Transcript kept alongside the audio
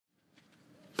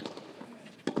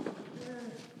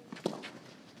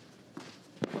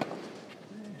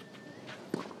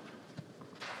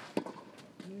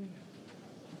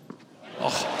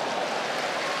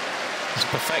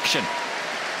perfection.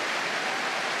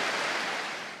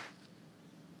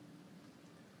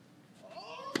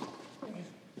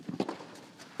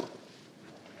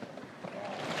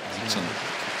 It's a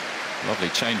lovely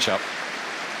change-up.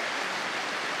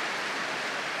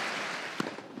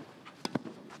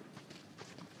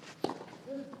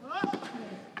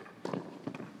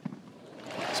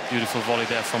 Beautiful volley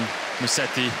there from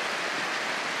Musetti.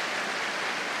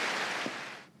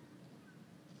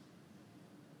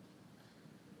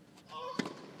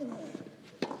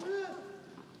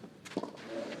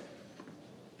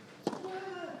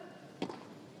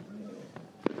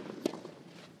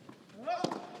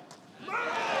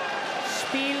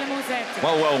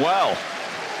 Well.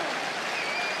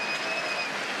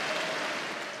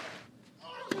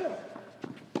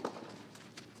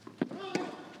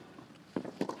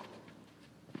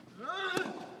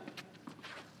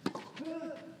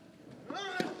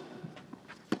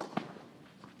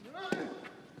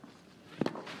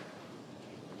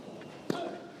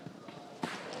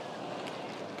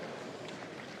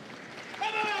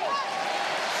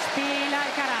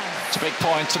 It's a big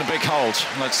point and a big hold.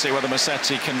 Let's see whether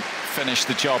Musetti can finish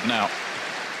the job now.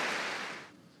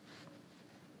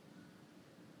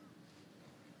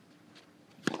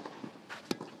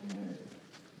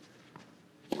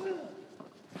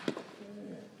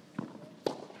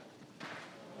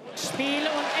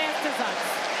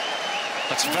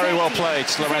 That's very well played,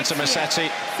 Lorenzo Musetti.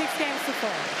 6 games to 4.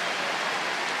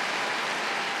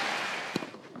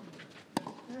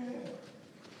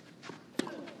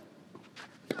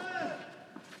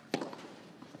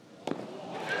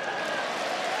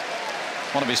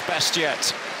 One of his best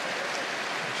yet.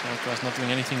 Alcaraz not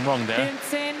doing anything wrong there.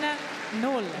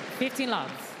 15-0, 15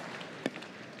 loves.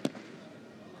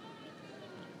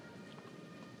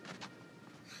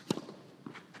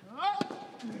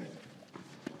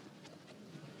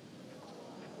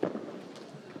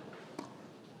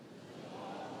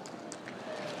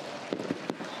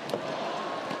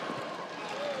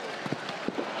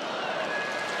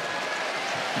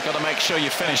 You've got to make sure you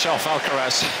finish off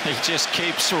Alcaraz. He just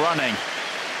keeps running.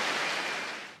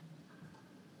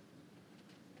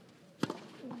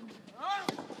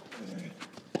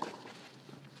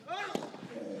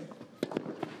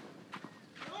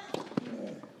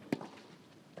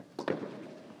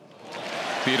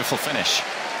 Beautiful finish.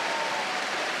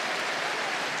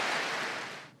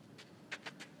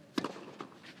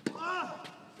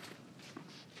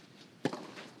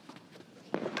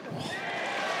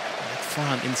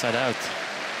 Forehand inside out.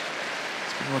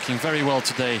 It's been working very well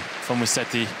today from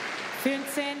Musetti.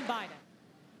 15 beide.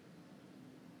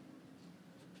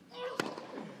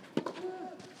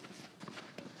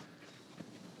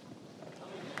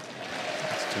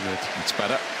 That's too good. It's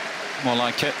better. More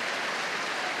like it.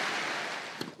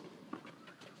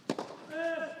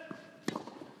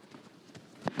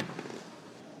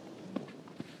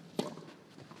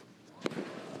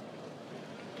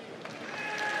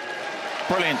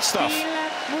 Brilliant stuff.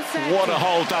 What a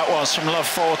hold that was from Love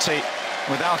 40,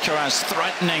 with Alcaraz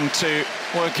threatening to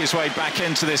work his way back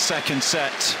into this second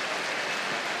set.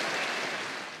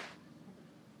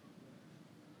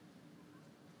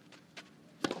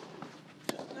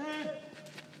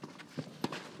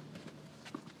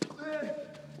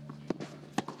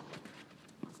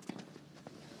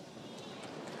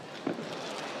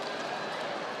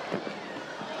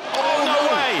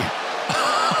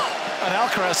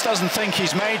 Alcaraz doesn't think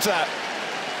he's made that.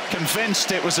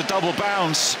 Convinced it was a double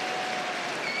bounce.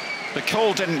 The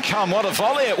call didn't come. What a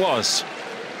volley it was.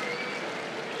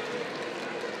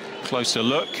 Closer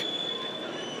look.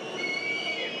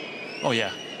 Oh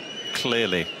yeah.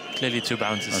 Clearly 2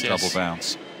 bounces. A double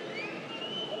bounce.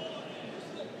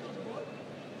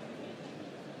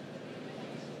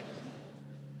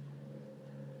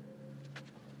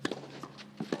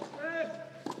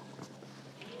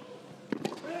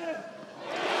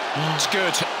 It's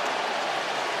good.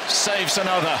 Saves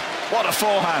another. What a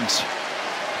forehand.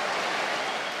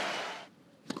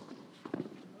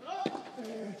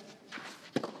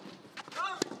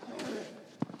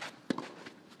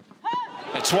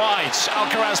 It's wide.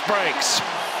 Alcaraz breaks.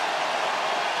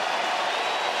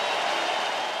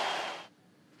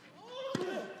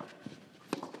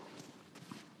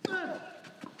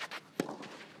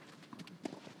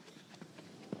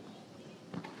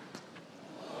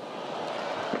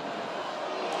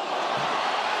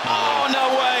 Oh,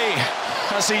 no way!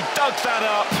 Has he dug that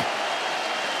up?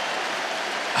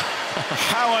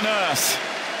 How on earth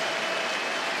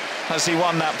has he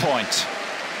won that point?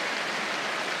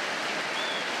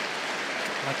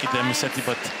 Lucky there, Musetti,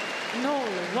 but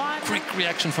quick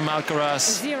reaction from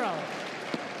Alcaraz. 0.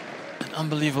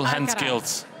 Unbelievable hand Alcaraz.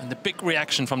 skills and the big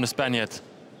reaction from the Spaniard.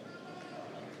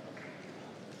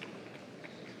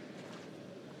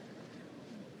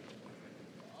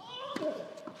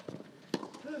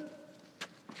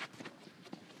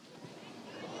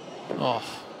 Oh.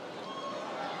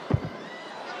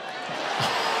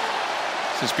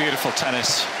 This is beautiful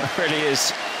tennis, it really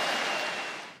is.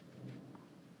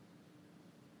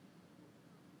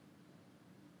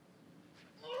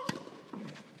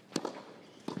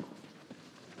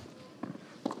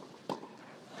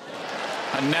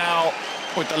 And now,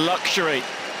 with the luxury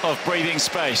of breathing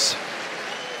space.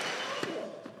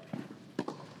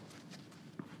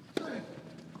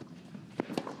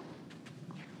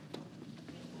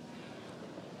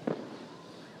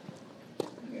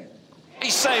 He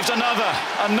saved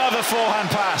another forehand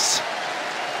pass.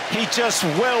 He just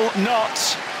will not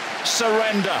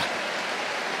surrender.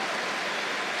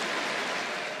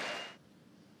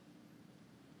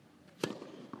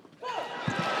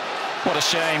 What a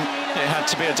shame, it had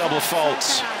to be a double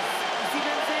fault.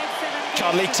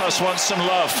 Carlitos wants some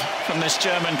love from this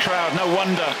German crowd. No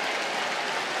wonder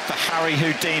the Harry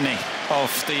Houdini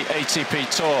of the ATP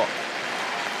Tour.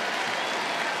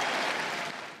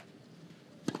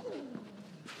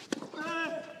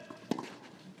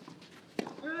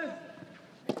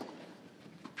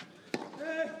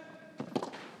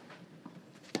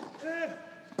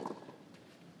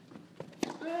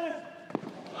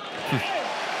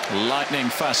 Lightning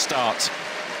fast start.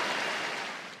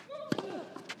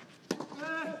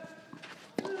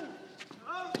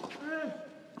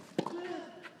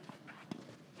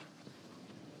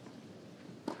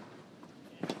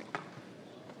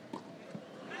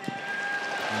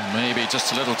 Maybe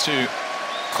just a little too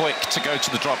quick to go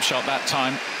to the drop shot that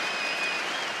time.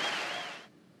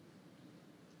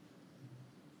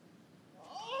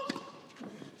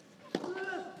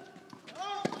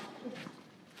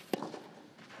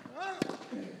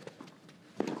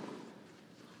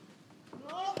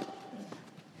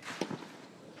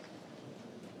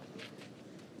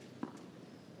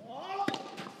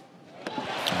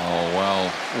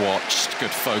 Watched,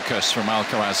 good focus from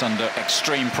Alcaraz under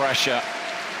extreme pressure.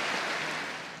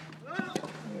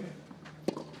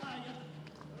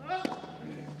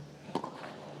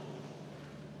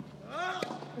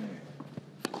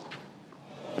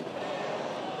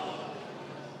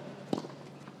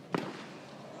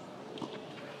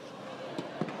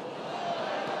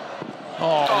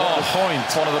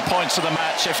 Point. One of the points of the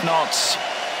match, if not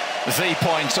the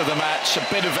point of the match. A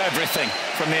bit of everything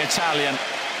from the Italian.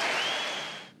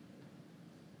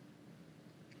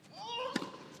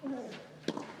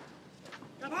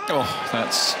 Oh,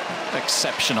 that's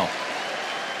exceptional.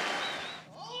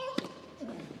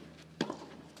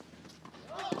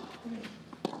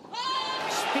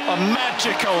 A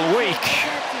magical week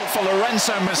for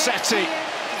Lorenzo Musetti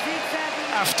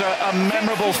after a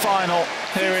memorable final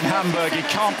here in Hamburg. He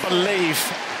can't believe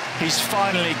he's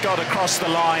finally got across the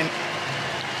line.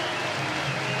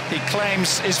 He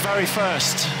claims his very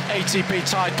first ATP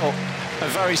title, a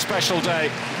very special day.